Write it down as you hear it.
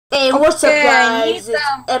Hey, what's up, Okay, I need guys? It's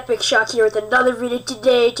Epic Shock here with another video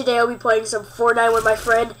today. Today I'll be playing some Fortnite with my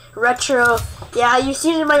friend Retro. Yeah, you've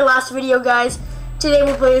seen it in my last video, guys. Today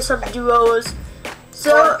we're playing some duos.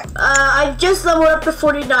 So I just leveled up to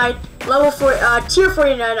 49, tier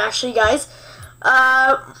 49 actually, guys.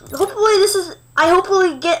 Hopefully this is. I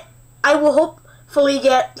will hopefully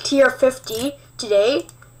get tier 50 today.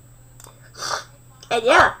 And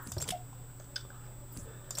yeah.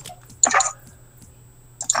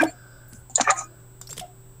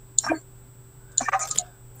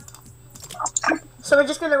 So we're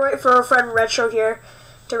just gonna wait for our friend Retro here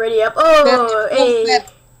to ready up. Oh, hey.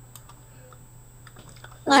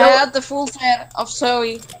 I have the full set of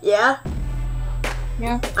Zoey. Yeah?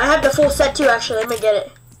 Yeah. I have the full set too, actually. Let me get it.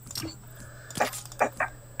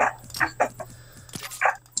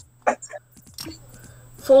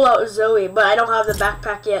 Full out Zoey, but I don't have the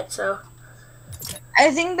backpack yet, so.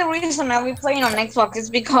 I think the reason I'll be playing on Xbox is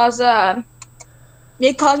because now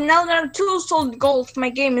there are 2 solid goals. My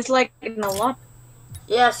game is like a lot.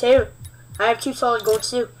 Yeah, same. I have 2 solid golds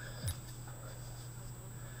too.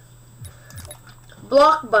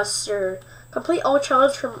 Blockbuster. Complete all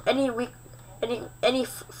challenges from any week, any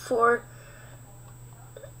four.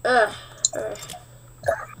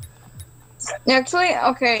 Actually,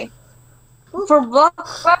 okay. For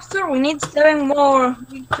Blockbuster, we need 7 more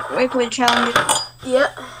weekly challenges. Yeah.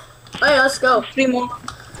 Alright, let's go. 3 more.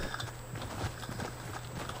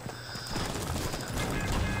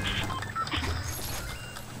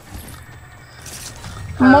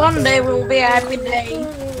 Monday will be a happy day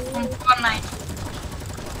on Fortnite.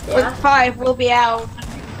 Yeah. Week 5 will be out.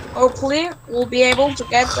 Hopefully, we'll be able to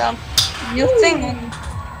get some new thing.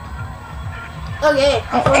 Okay,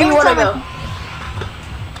 where do you want to go?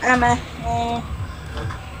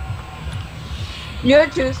 You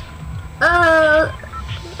choose.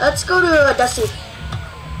 Let's go to Dusty.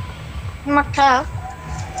 Macau.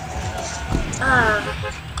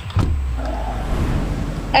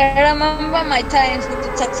 I remember my times with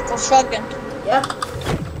the tactical shotgun. Yeah.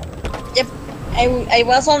 Yep. I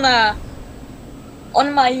was on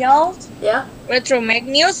my yacht. Yeah. Retro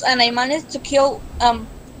Magnus, and I managed to kill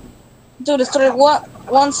to destroy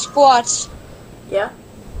one squad. Yeah.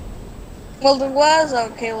 Well, there was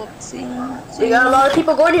okay. Let's see. We got a lot of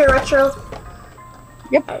people going here, Retro.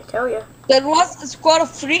 Yep. I tell you. There was a squad of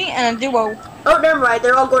 3 and a duo. Oh, never mind.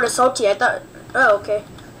 They're all going to Salty. I thought. Oh, okay.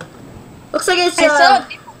 Looks like it's. I saw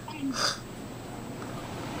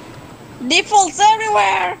defaults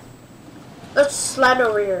everywhere. Let's land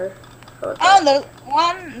over here. Okay. Oh,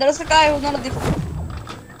 there's a guy who's not a default.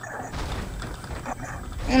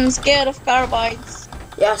 I'm scared of carbides.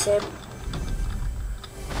 Yeah, same.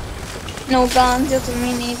 No guns, just a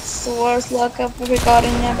minute. It's the worst luck I've ever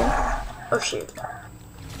gotten ever. Oh shoot.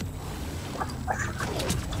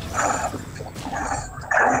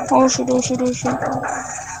 Oh shoot, oh shoot, oh shoot.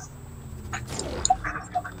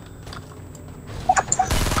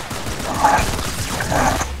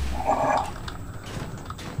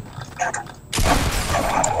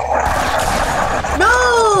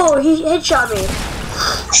 No! He headshot me.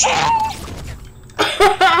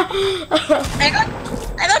 I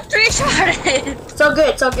got 3 shotted. It's all good,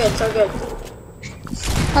 it's all good, it's all good.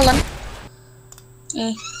 Hold on.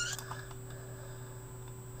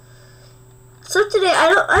 So today, I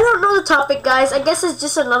don't know the topic, guys. I guess it's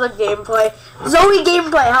just another gameplay. Zoey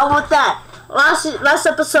gameplay, how about that? Last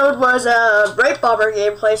episode was a Bright Bomber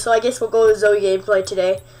gameplay, so I guess we'll go with Zoey gameplay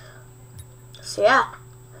today. So yeah.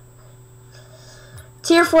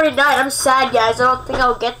 Tier 49, I'm sad, guys. I don't think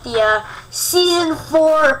I'll get the Season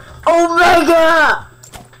 4 Omega!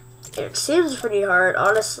 It seems pretty hard,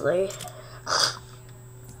 honestly.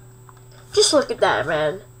 Just look at that,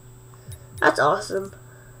 man. That's awesome.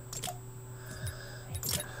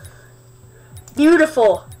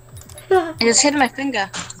 Beautiful. I just hit my finger.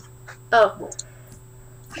 Oh.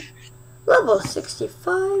 Level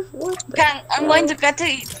 65? What the Okay, I'm going to get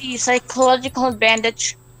the psychological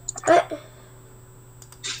bandage. What?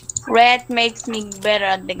 Red makes me better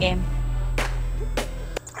at the game.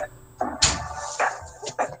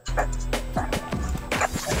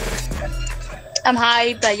 I'm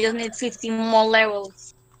hyped, I just need 15 more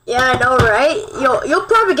levels. Yeah, I know, right? You'll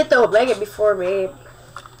probably get the Omega before me.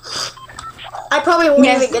 I probably won't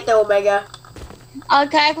even get the Omega. I'll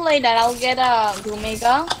calculate that. I'll get the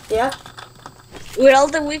Omega. Yeah? With all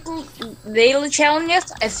the weekly daily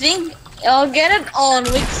challenges, I think I'll get it on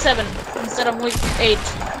week 7 instead of week 8.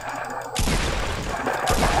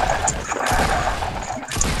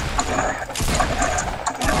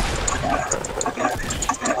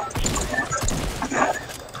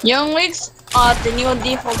 Young Wigs are the new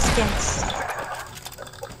default skins.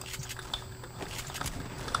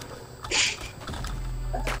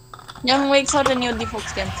 Young Wake's out a new default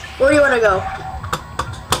skin. Where do you want to go?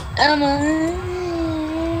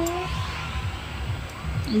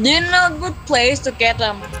 Do you know a good place to get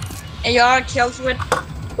AR kills with?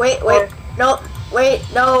 Wait, no, wait,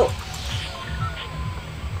 no.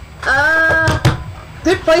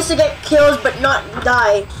 Good place to get kills but not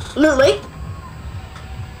die. Loot Lake?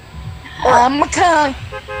 Okay.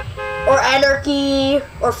 Or Anarchy,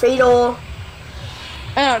 or Fatal.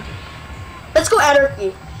 Anarchy. Let's go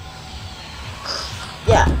Anarchy.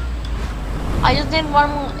 Yeah. I just need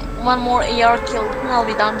one more AR kill and I'll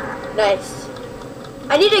be done. Nice.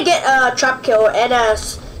 I need to get a trap kill and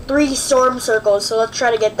 3 storm circles, so let's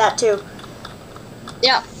try to get that too.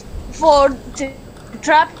 Yeah. To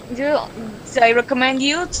trap you, I recommend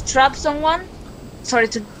you to trap someone. Sorry,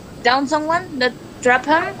 to down someone that trap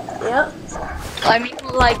him. Yeah. I mean,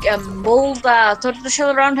 like build a turtle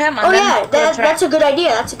shell around him. And oh then yeah, that's a good idea.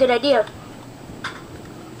 That's a good idea.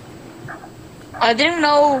 I didn't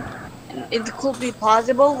know it could be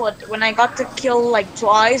possible, but when I got to kill like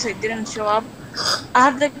twice, it didn't show up. I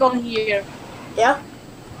have to go here. Yeah.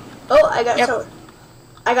 Oh, I got Yep.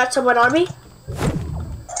 I got someone on me.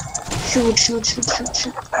 Shoot.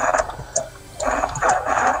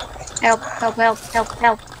 Help.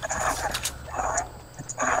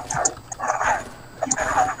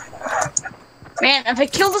 Man, if I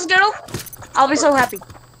kill this girl, I'll be so happy.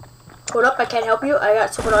 Hold up, I can't help you. I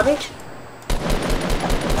got someone on me.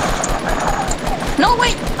 No,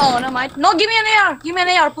 wait. Oh, never mind. No, give me an AR. Give me an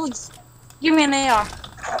AR, please. Give me an AR.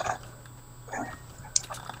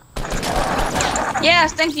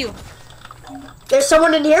 Yes, thank you. There's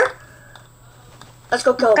someone in here. Let's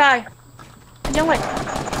go kill him. Okay. Don't wait.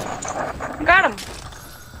 Got him.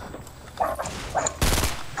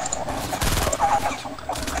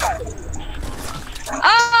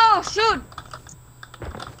 Oh, shoot.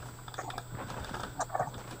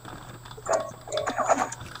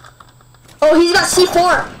 Oh, he's got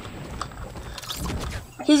C4.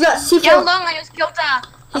 He's got C4. Yeah, hold on. I just killed a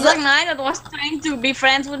He's black got- knight that was trying to be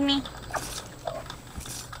friends with me.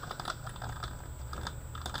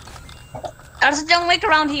 There's a young lake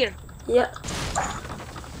around here. Yeah.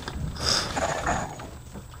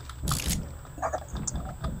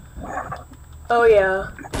 Oh yeah.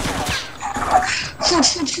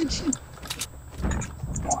 Shoot.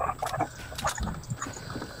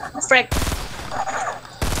 Frick.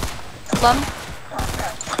 Plum.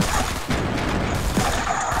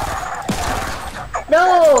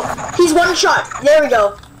 No, he's one shot. There we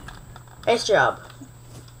go. Nice job.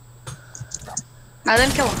 I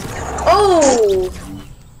didn't kill him. Oh.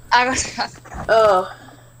 I got shot. Oh.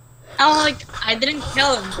 I didn't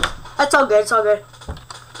kill him. That's all good. It's all good.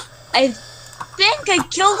 I think I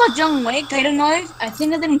killed a young wake. I don't know. I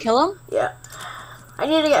think I didn't kill him. Yeah. I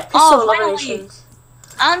need to get pistol Oh, finally. eliminations.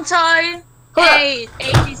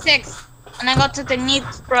 Anti-86. And I got to the neat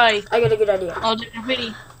spray. I got a good idea. Oh, the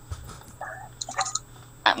graffiti.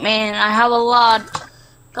 Man, I have a lot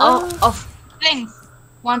of things.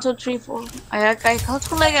 1, 2, 3, 4. I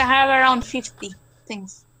calculate I have around 50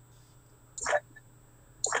 things.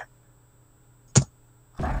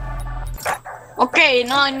 Okay,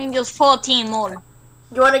 now I need just 14 more.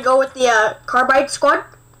 You want to go with the carbide squad?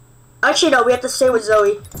 Actually, no. We have to stay with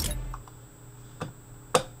Zoey.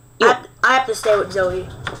 Yeah. I have to stay with Zoey.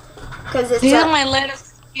 Cause it's This is my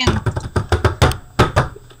latest skin.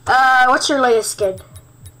 what's your latest skin?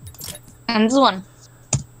 And this one.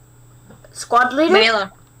 Squad leader?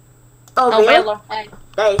 Baylor. Oh, Oh, Baylor? Baylor.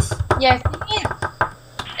 Nice. Yeah, I think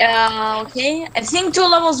okay. I think 2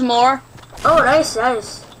 levels more. Oh, nice.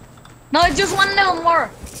 No, it's just 1 level more.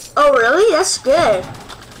 Oh, really? That's good.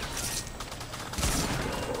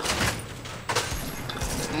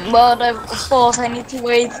 But of course, I need to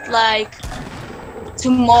wait like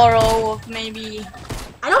tomorrow or maybe.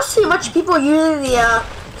 I don't see much people using the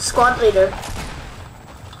squad leader.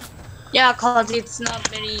 Yeah, cause it's not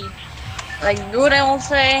very like good, I will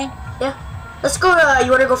say. Yeah. Let's go. You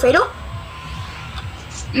want to go Fatal?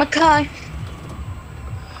 Mackay.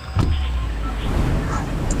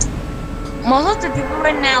 Most of the people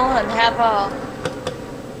right now have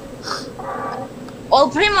well,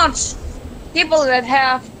 pretty much people that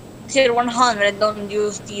have tier 100 don't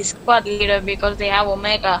use the squad leader because they have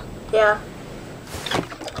Omega. Yeah.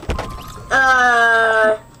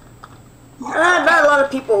 Not a lot of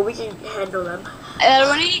people. We can handle them. I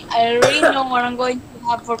already know what I'm going to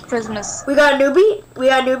have for Christmas. We got a newbie.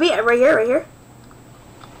 Right here.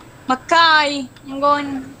 Mackay, I'm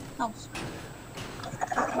going house.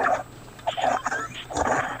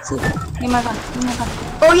 Give my gun.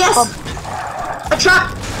 Oh yes. A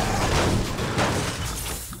truck.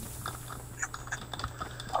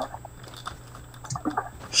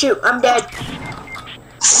 shoot, I'm dead.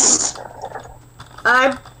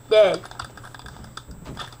 I'm dead.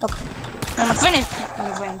 Okay. I'm finished.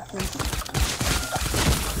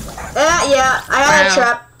 Yeah, I had a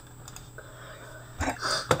trap.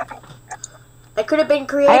 I could have been I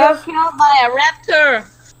creative. got killed by a raptor.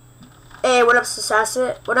 Hey, what up,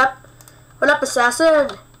 assassin? What up? What up,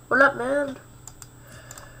 assassin? What up, man?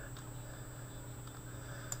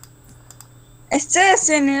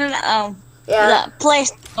 Assassin in Yeah. the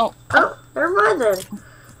place. Oh. Oh, never mind then.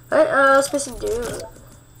 What? Let's miss him do.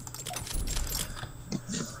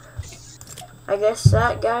 I guess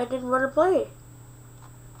that guy didn't want to play.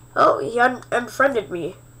 Oh, he unfriended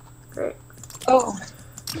me. Great. Oh.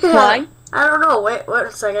 Why? I don't know. Wait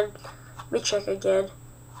a second. Let me check again.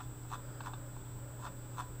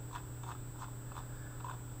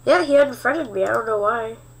 Yeah, he unfriended me. I don't know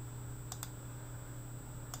why.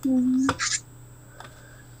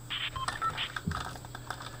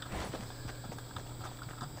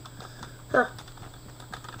 Huh.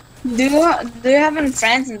 Do you have any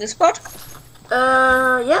friends in Discord?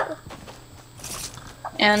 Yeah.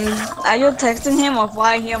 And are you texting him of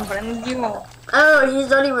why he unfriended you? Or? Oh, he's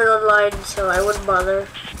not even online, so I wouldn't bother.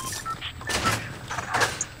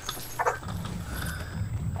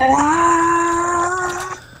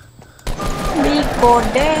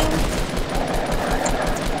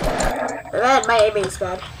 Man, my aiming is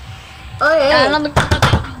bad. Oh yeah.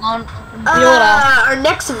 Our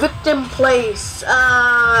next victim place.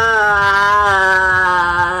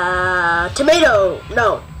 Tomato.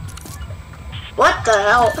 No. What the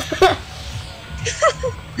hell?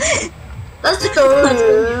 Let's go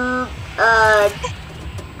to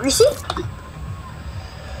Greasy.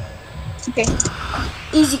 Okay.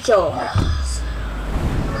 Easy kill.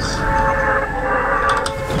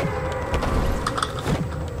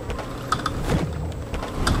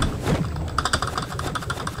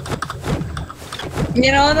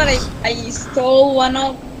 You know that I stole one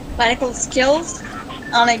of Radical's skills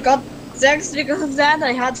and I got 6 because of that.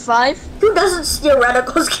 I had 5. Who doesn't steal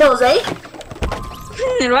Radical skills, eh?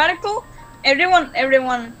 Radical? Everyone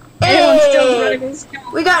steals Radical skills.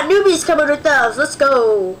 We got newbies coming with us. Let's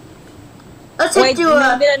go. Let's Wait, head to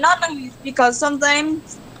no, they're not newbies because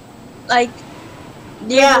sometimes, like,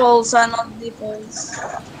 defaults are not defaults.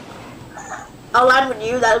 I'll land with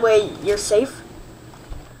you. That way you're safe.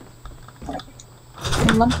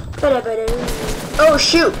 Oh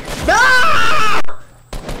shoot! No!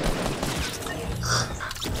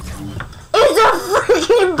 It's a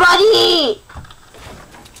freaking buddy!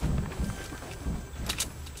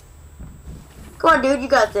 Come on, dude, you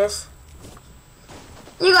got this.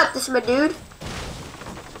 You got this, my dude.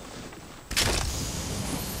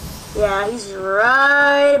 Yeah, he's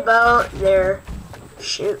right about there.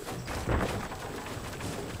 Shoot.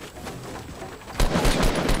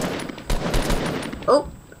 Oh,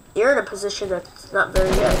 you're in a position that's not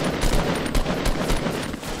very good.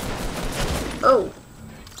 Oh.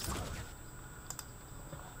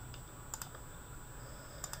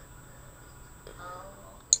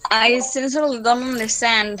 I sincerely don't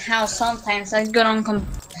understand how sometimes I go on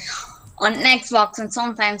Xbox and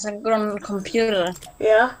sometimes I go on computer.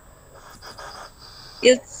 Yeah?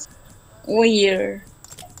 It's weird.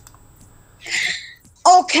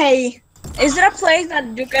 Okay. Is there a place that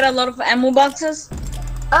you get a lot of ammo boxes?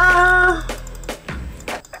 I'd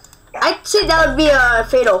say that would be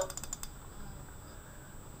Fatal.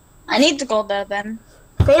 I need to go there then.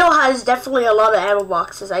 Fatal has definitely a lot of ammo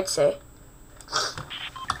boxes, I'd say.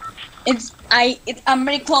 I'm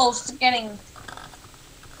very close to getting.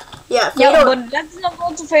 Yeah, Fatal. Yeah, but let's not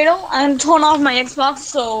go to Fatal and turn off my Xbox.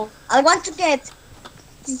 So I want to get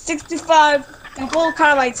 65 full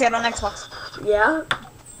carbide set on Xbox. Yeah.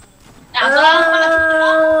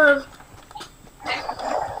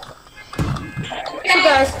 So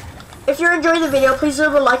guys, if you're enjoying the video, please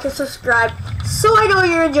leave a like and subscribe so I know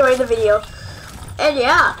you're enjoying the video. And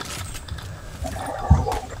yeah.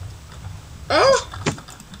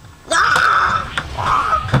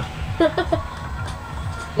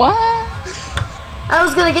 What? I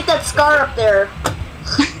was gonna get that scar up there.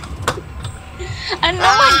 And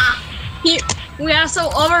we are so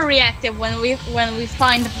overreactive when we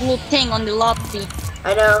find the blue thing on the lobby.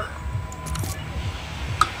 I know.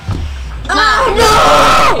 No!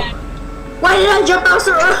 Why did I jump out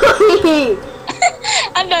so early?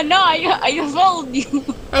 I don't know. I followed you.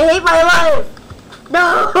 I hate my life.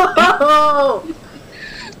 No!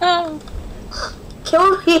 Oh.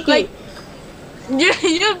 Kill me. Like,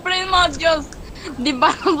 you pretty much just the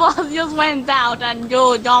battle boss just went out and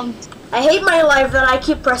you jumped. I hate my life that I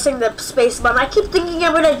keep pressing the space button. I keep thinking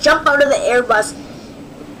I'm gonna jump out of the Airbus.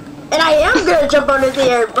 And I am gonna jump under the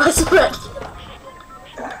airbus, but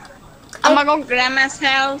I'm gonna go grandma's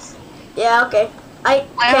house. yeah, okay. I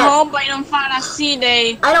hope I don't find a sea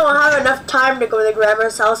day. I don't have enough time to go to the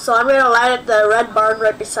grandma's house, so I'm gonna land at the red barn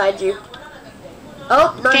right beside you.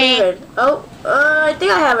 Oh, not even. Oh, I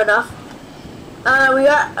think I have enough. We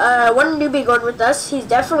got one newbie going with us. He's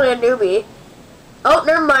definitely a newbie. Oh,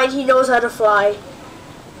 never mind. He knows how to fly.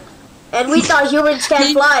 And we thought humans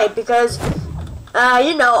can't fly because,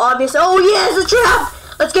 you know, obviously. Oh yes, a trap!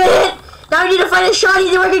 Let's get it. Now we need to find a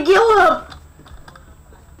shotty so I can kill him.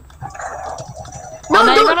 No,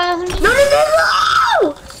 no, no!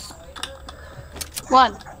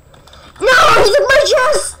 What? No, he took my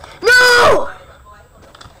chest! No!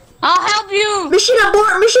 I'll help you! Mission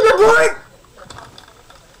abort! Mission abort!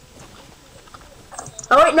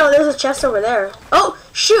 Oh wait, no, there's a chest over there. Oh,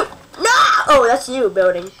 shoot! No! Oh, that's you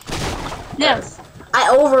building. Yes. I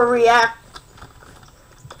overreact.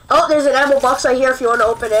 Oh, there's an ammo box right here if you want to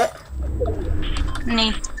open it.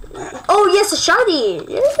 Nee. Oh, yes, a shotty!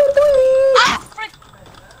 Yes, Ah, frick.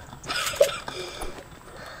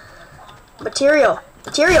 Material.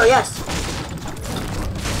 Material, yes.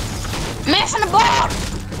 Mission abort!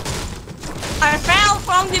 I fell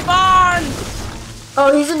from the barn!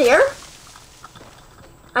 Oh, he's in the air?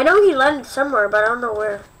 I know he landed somewhere, but I don't know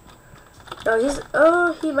where. No,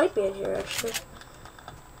 oh, he might be in here, actually.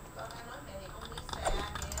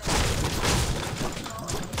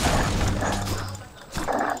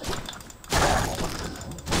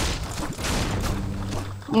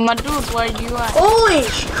 My dude, where you at? Holy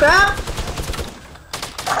crap!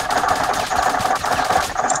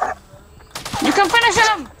 You can finish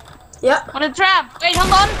him! Yep. On a trap! Wait,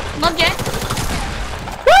 hold on! Not yet!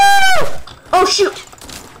 Woo! Oh, shoot!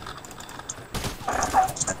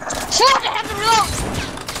 Shoot! I have to reload!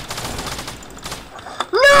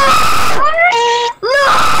 No! No!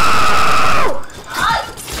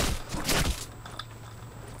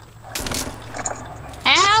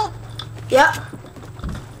 Help! Yep.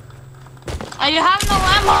 You have no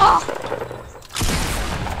ammo!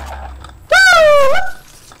 Woo!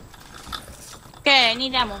 Okay, I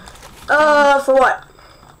need ammo. For what?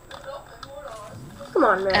 Come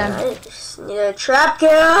on, man. I just need a trap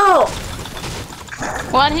kill!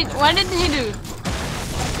 What did he do?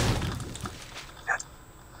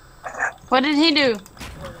 What did he do?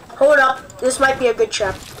 Hold up. This might be a good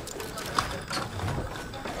trap.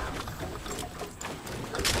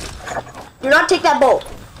 Do not take that bolt.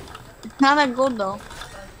 Not that good though.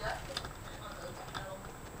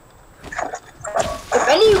 If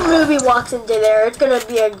any movie walks into there, it's gonna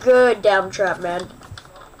be a good damn trap, man.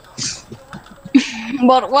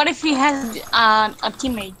 But what if he has a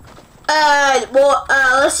teammate?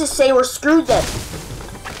 Let's just say we're screwed then.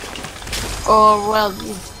 Or well,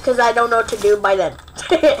 Because I don't know what to do by then.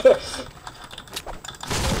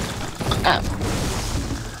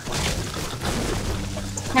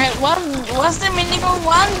 was the minigun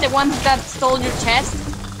one the one that stole your chest?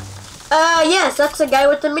 Yes, that's the guy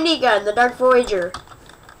with the minigun, the Dark Voyager.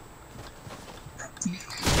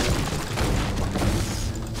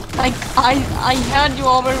 Like I heard you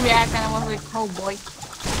overreact and I was like, oh boy.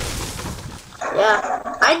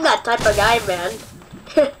 Yeah, I'm that type of guy, man.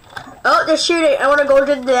 Oh, they're shooting. I want to go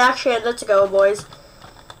into the action. Let's go, boys.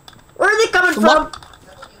 Where are they coming from?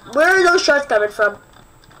 Where are those shots coming from?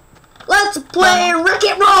 Let's play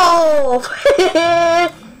Wreck-It Roll!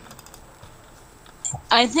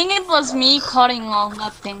 I think it was me cutting off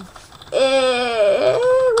that thing.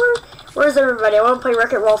 Where's everybody? I want to play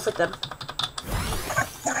Wreck-It Roll with them.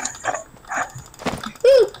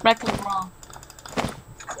 Wreck-It Roll.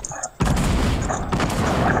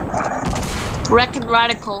 Wreck-It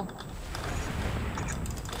Radical.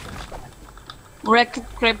 Wreck-It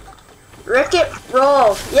Crip. Wreck-It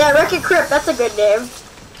Roll. Yeah, Wreck-It Crip. That's a good name.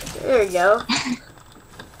 There you go.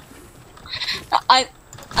 I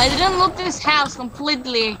didn't look this house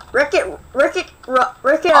completely. Wreck-It. Oh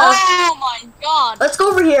my god. Let's go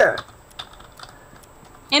over here.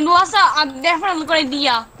 It was a definitely good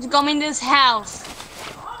idea to come in this house.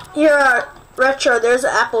 Here, Retro. There's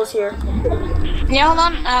apples here. Yeah, hold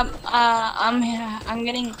on.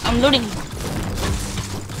 I'm looting.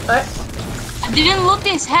 What? I didn't loot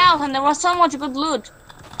this house, and there was so much good loot.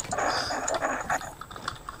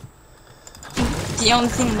 The only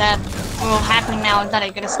thing that will happen now is that I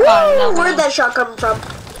get a scar. Where'd that shot come from?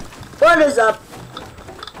 What is up?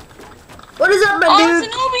 What is up, my dude? It's a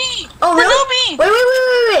newbie! Oh, really? Wait.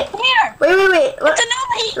 Come here! Wait. It's a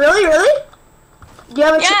newbie! Really? Do you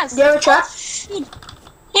have a yes. Do you have a trap? Oh, shoot.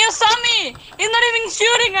 He saw me! He's not even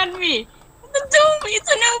shooting at me! It's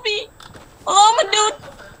a newbie! Hello, my dude!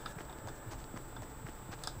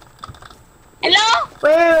 Hello?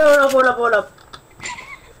 Wait, hold up.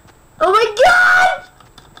 Oh my god!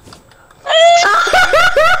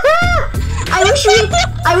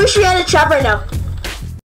 I wish we had a trap right now.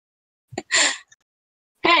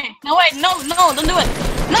 Hey, no wait, no, don't do it.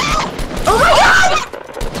 No! Oh my god!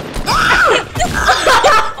 It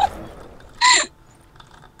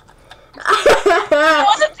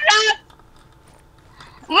was a trap!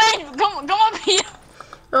 Wait, come up here.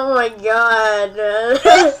 Oh my god.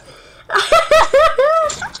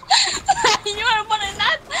 You are putting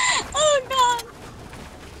that? Oh god.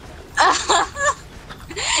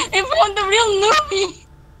 It was the real newbie.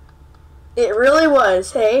 It really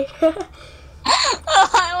was, hey?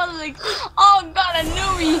 I was like, oh god, a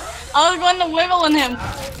newbie. I was going to wiggle on him.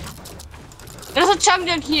 There's a chug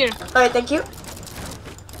jug here. Alright, thank you.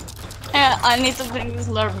 Yeah, I need to drink this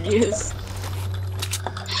love juice.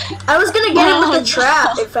 I was gonna get him with the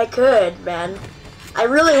trap if I could, man. I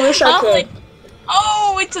really wish I could. Like,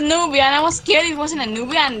 oh, it's a newbie, and I was scared it wasn't a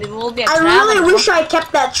newbie and it will be a trap. I really wish I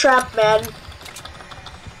kept that trap, man.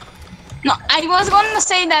 No, I was going to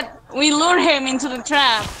say that we lure him into the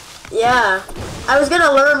trap. Yeah. I was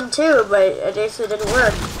gonna lure him too, but I guess it didn't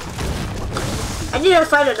work. I need to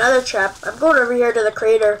find another trap. I'm going over here to the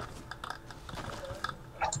crater.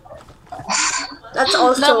 That's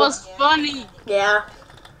also... That was funny. Yeah.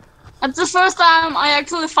 That's the first time I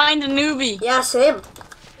actually find a newbie. Yeah, same.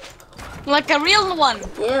 Like a real one.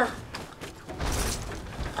 Yeah.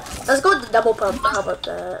 Let's go with the double pump. How about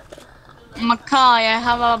that? Makai, I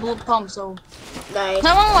have a blue pump, so... Nice.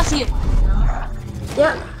 Someone was here.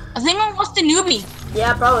 Yeah. I think it was the newbie.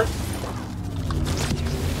 Yeah, probably.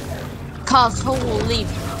 Cause holy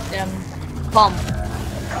pump.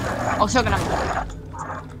 Oh, shotgun ammo.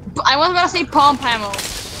 I was gonna say pump ammo.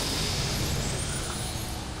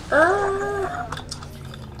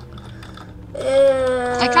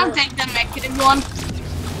 I can't take the mech if you want.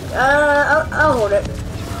 I'll hold it.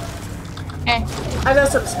 Okay. I got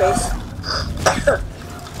some space.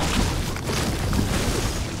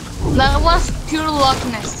 That was pure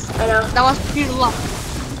luckness. I know. That was pure luck.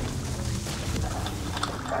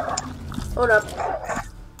 Hold up.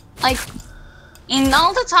 Like, in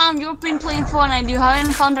all the time you've been playing Fortnite, you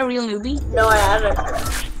haven't found a real newbie? No, I haven't.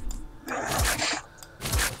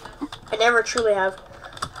 I never truly have.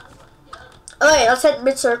 Okay, let's hit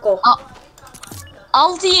mid-circle.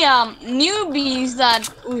 All the newbies that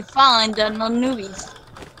we find are not newbies.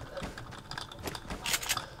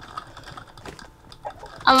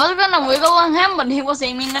 I was gonna wiggle on him, but he was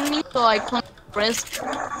aiming at me, so I couldn't risk.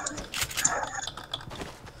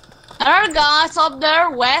 There are guys up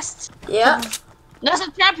there, west. Yeah. There's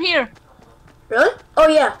a trap here. Really? Oh,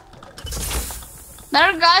 yeah. There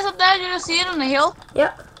are guys up there, you see it on the hill?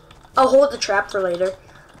 Yeah. I'll hold the trap for later.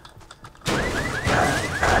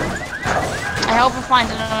 I hope we find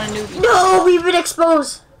another newbie. No, we've been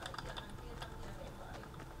exposed.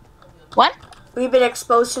 What? We've been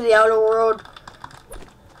exposed to the outer world.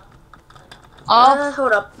 Oh,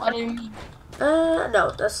 Hold up. what do you mean?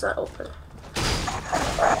 No, that's not open.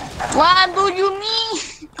 What do you mean?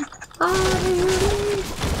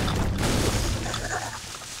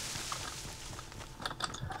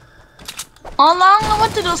 Hold on, I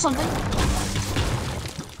want to do something.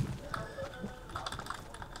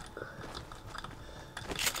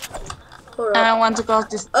 Hold And I up. want to close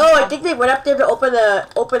this. Oh, I think they went up there to open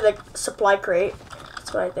the supply crate.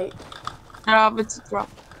 That's what I think. Drop, it's a drop.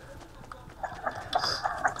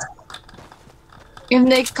 If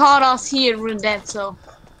they caught us here, we're dead, so.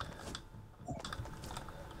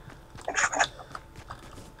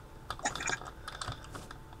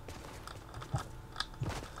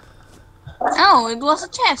 Oh, it was a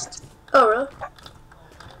chest. Oh, really?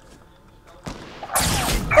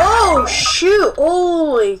 Oh, shoot!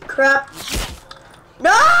 Holy crap!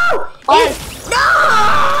 No! What? No!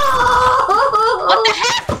 What the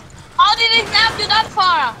heck? How did it snap you that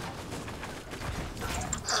far?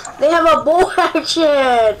 They have a bow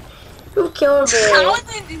action! Who killed How me?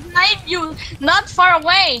 did it snipe you not far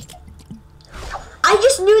away? I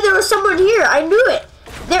just knew there was someone here. I knew it.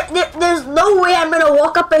 There's no way I'm gonna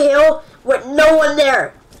walk up a hill with no one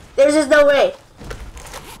there. There's just no way.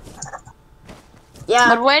 Yeah.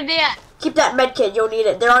 But where they at? Keep that med kit. You'll need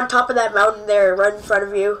it. They're on top of that mountain there, right in front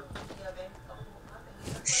of you.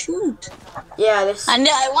 Shoot. Yeah, this. And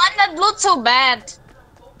I want that loot so bad.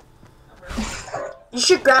 You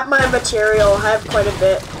should grab my material. I have quite a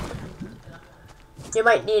bit. You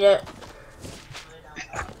might need it.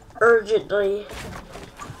 Urgently.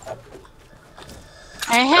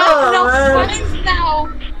 I have no friends now.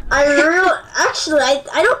 Actually,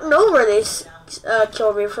 I don't know where they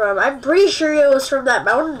killed me from. I'm pretty sure it was from that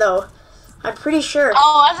mountain though. I'm pretty sure.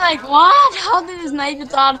 Oh, I was like, what? How did this snipe you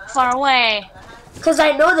that far away? Because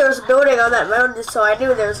I know there was a building on that mountain, so I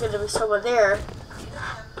knew there was going to be someone there.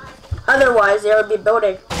 Otherwise, there would be a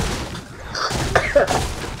building.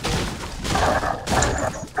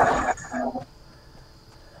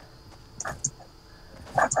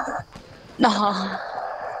 No.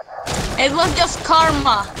 It was just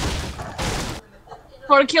karma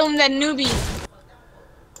for killing that newbie.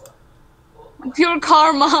 Pure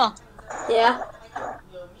karma. Yeah.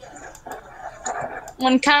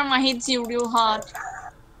 When karma hits you real hard.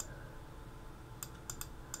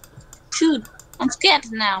 Shoot, I'm scared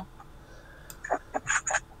now.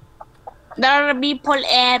 There are people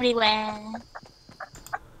everywhere.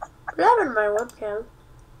 What happened to my webcam?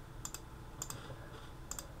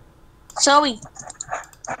 Zoey.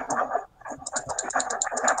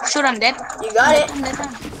 Shoot, I'm dead. You got it. I'm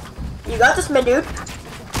dead. You got this, my dude.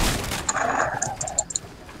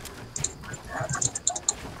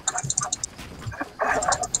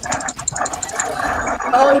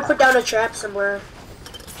 Oh, he put down a trap somewhere.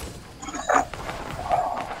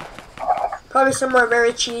 Probably somewhere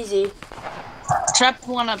very cheesy. Trap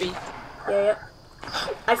wannabe. Yeah.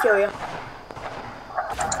 I feel you.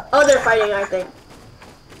 Oh, they're fighting, I think.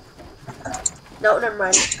 No, never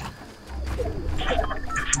mind.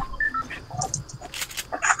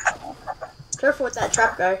 Careful with that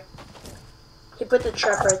trap guy. He put the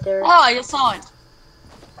trap right there. Oh, I just saw it.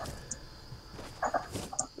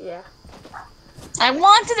 Yeah. I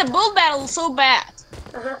wanted a bull battle so bad.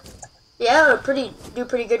 Yeah, do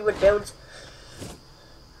pretty good with builds.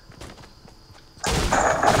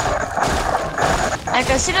 Like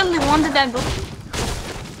I seriously wanted that bull.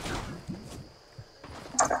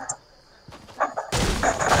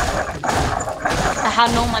 I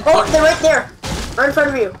had no material. Oh, they're right there. Right in front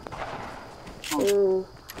of you. Ooh.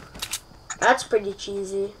 That's pretty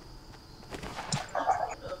cheesy.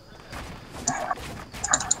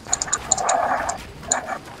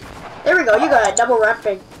 There we go, you got a double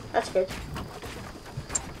ramping. That's good.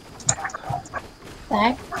 The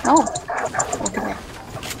heck? Oh. Okay.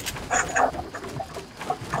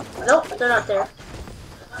 Nope, they're not there.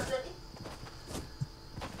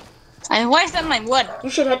 I wasted my wood. You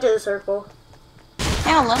should head to the circle.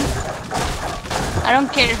 Hell on. I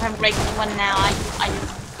don't care if I break one now.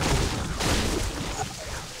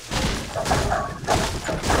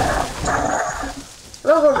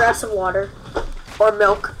 We'll go grab some water. Or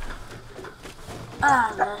milk.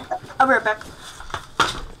 Ah, man. I'll be right back.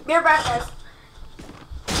 Be right back, guys.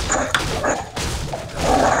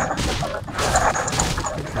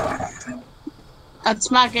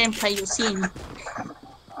 That's my gameplay you've seen.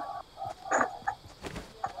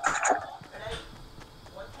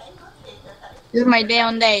 This is my day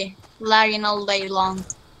on day, lagging all day long.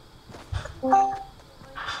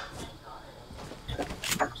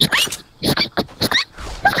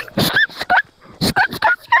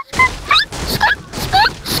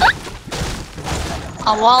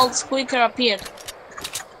 A wild squeaker appeared.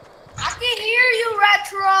 I can hear you,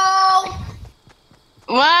 Retro!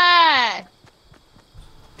 What?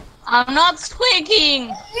 I'm not squeaking!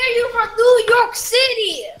 I hear you from New York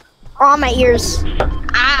City! Oh, my ears.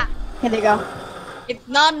 Ah, here they go. It's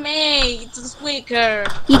not me, it's a squeaker.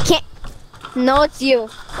 You can't. No, it's you.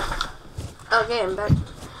 Okay, I'm back.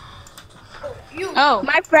 Oh,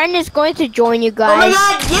 My friend is going to join you Oh my guys.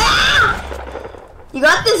 god, yeah! You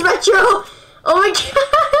got this, Retro! Oh my god!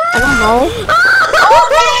 I don't know.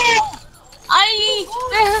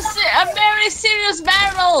 This is a very serious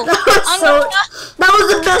battle. That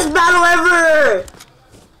was the best battle ever!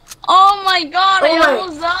 Oh my god, Oh I my-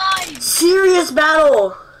 almost died. Serious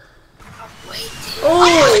battle!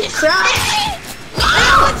 Holy crap!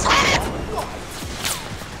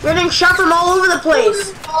 You're getting shot from all over the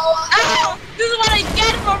place! Ow! This is what I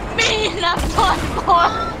get for being a fun boy.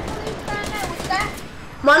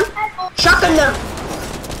 Come on, shotgun them!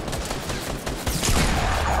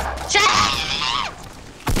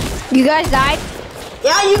 You guys died?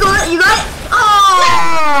 Yeah, you got it, you got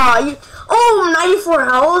it! Oh! 94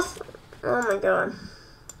 health? Oh my god.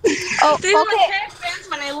 Oh, This is what okay. happens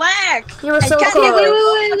when I lag. You were so Okay, close.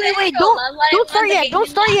 wait. Don't start yet. Don't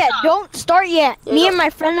start yet. Don't start yet. Yeah. Me and my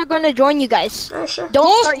friend are going to join you guys. Sure. Don't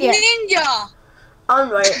Ghost start yet. Ninja. I'm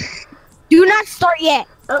right. Do not start yet.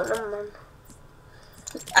 Oh, never mind.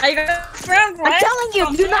 I got a friend, I'm right? telling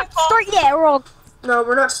you, do not start yet, or I'll... No,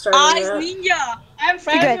 we're not starting Ice yet. Ninja. I'm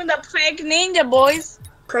friends good. with the fake ninja, boys.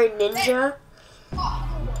 Pray Ninja?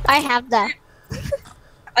 I have that.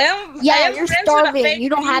 I am Yeah, you're friends with a starving. fake You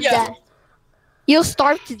don't have ninja. that. You'll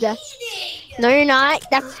starve to death. No, you're not.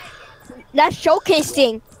 That's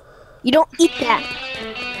showcasing. You don't eat that.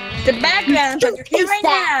 The background that you hear right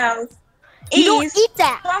now You don't is eat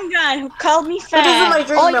that. some guy who called me But this is my fat.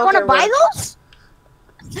 dream Oh, you milker, wanna buy bro. those?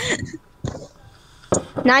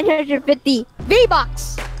 950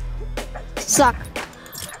 V-Bucks. Suck.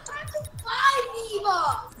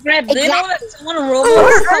 Grab, do you know that someone Roblox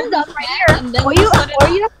You called earned me them fat right here. and then Or he you started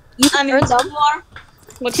can earn them. uninstall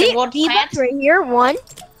with See, the word V-Bucks fat? right here. 1,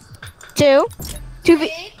 2, 2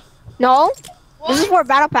 V. No, this is for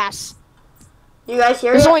Battle Pass. You guys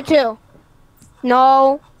hear There's it? only 2.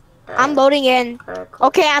 No, I'm loading in. Alright, cool.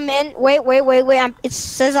 Okay, I'm in. Wait. It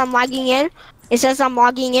says I'm logging in. It says I'm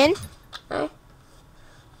logging in. Hey.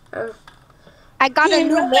 Oh. I got a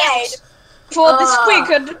new Right. mouse. For the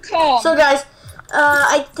speaker.com. So guys,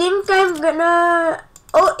 I think I'm gonna.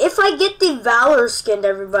 Oh, if I get the Valor skin,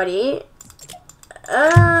 everybody.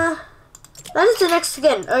 That is the next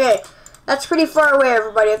skin. Okay, that's pretty far away,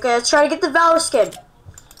 everybody. Okay, let's try to get the Valor skin.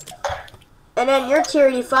 And then you're tier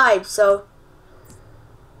 85, so.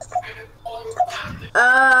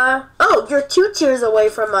 Oh, you're 2 tiers away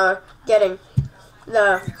from getting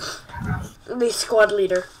the squad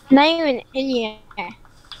leader. Not even in yet.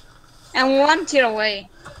 And 1 tier away.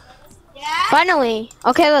 Finally.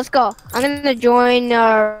 Okay, let's go. I'm gonna join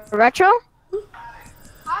Retro.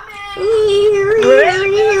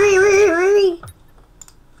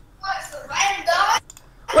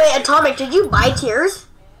 Wait, Atomic, did you buy tiers?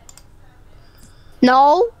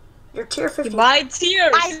 No, You're tier 50. Buy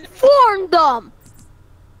tiers. I formed them.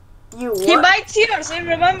 You He what? buy tiers. I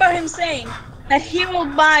remember him saying that he will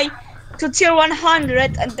buy to tier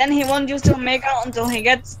 100 and then he won't use the Omega until he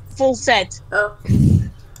gets full set. Oh.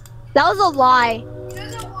 That was a lie.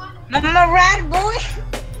 Remember Rat Boy?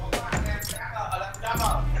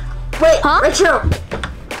 Wait, Huh? Retro.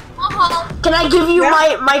 Can I give you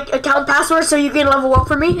my account password so you can level up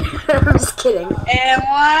for me? I'm just kidding. And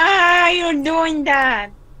why are you doing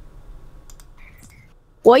that?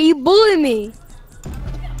 Why you bullying me?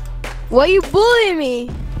 Why you bullying me?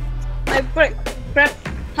 My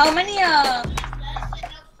how many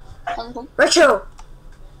Retro,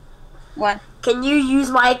 what? can you use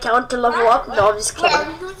my account to level up? No, I'm just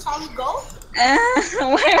kidding.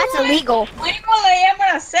 That's illegal. Why will I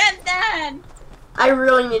ever said that? I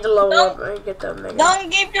really need to level No. up and get the Omega. Don't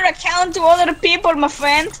give your account to other people, my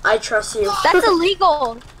friend. I trust you. That's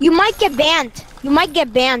illegal. You might get banned. You might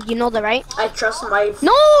get banned. You know that, right? I trust my.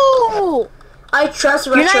 No! I trust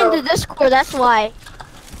You're Retro. not in the Discord. That's why.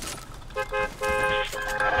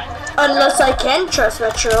 Unless I can trust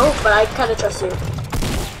Retro, but I kind of trust you.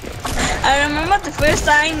 I remember the first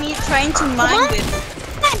time me trying to mine it.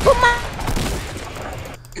 Come on.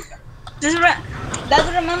 That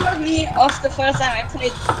remembers me of the first time I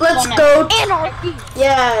played Let's Fortnite. go. Anarchy.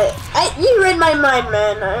 Yeah, you read my mind,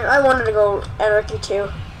 man. I wanted to go Anarchy too.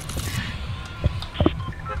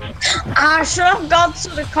 I should have got to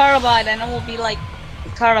the Carbide and it will be like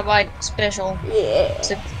Carbide special. Yeah.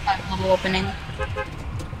 65 level opening.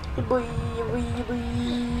 Wee, wee,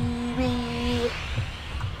 wee, wee.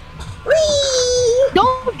 Wee.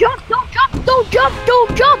 Don't jump. Don't jump. Don't jump.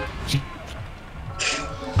 Don't jump.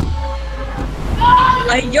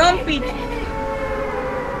 I jump it.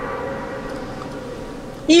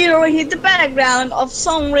 Here we hit the background of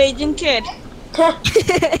some raging kid.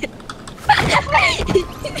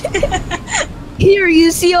 Here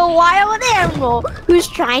you see a wild animal who's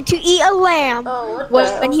trying to eat a lamb Oh, what the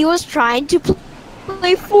when hell? he was trying to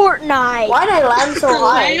play Fortnite. Why did I land so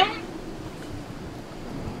high?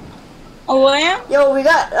 A lamb? Yo, we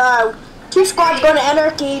got 2 squads going to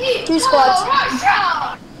Anarchy. 2 squads.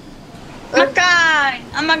 Okay,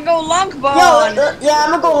 I'm gonna go long Yo, barn. yeah,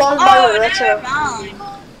 I'm gonna go long Oh, bar with never Retro. mind.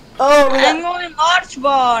 Oh, we I'm got, going large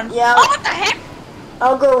barn. Yeah. Oh, what the heck?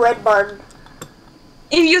 I'll go red barn.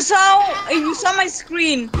 If you saw my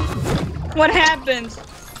screen, what happened?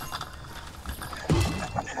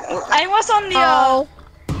 I was on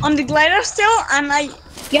the glider still, and I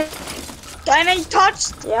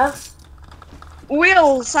touched Yeah.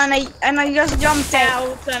 wheels, and I just jumped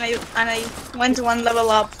out, and I went 1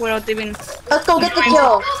 level up without even. Let's go get the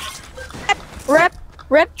kill.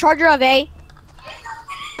 Rip, Charger of A.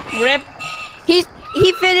 Rip, He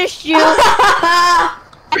finished you. I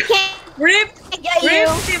can't rip, get rip you.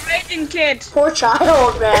 the raging kid. Poor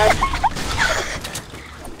child, man.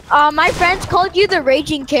 My friends called you the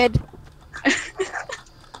Raging Kid.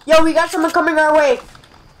 Yo, we got someone coming our way.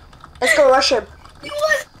 Let's go rush him.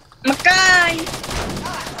 Mackay.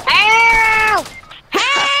 Help!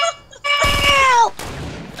 Help!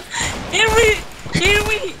 Here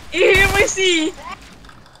we see.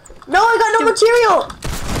 No, I got no material.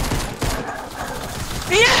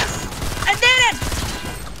 Yes, I did it.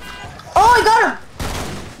 Oh, I got him.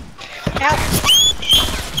 Ow.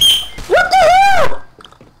 What the hell?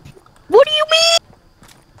 What do you mean?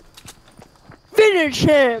 Finish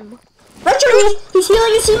him. Retro, he's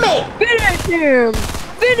healing his teammate. Finish him.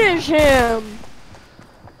 Finish him.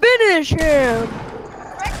 Finish him.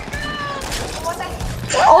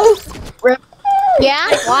 Oh. Rip. Yeah?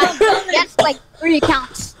 Why? That's like 3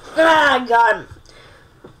 counts. Ah, I got him.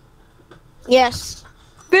 Yes.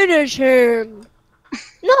 Finish him.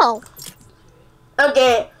 No.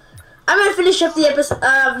 Okay, I'm gonna finish up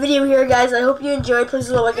the video here, guys. I hope you enjoyed. Please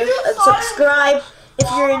like and subscribe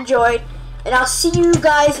if you enjoyed, and I'll see you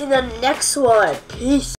guys in the next one. Peace.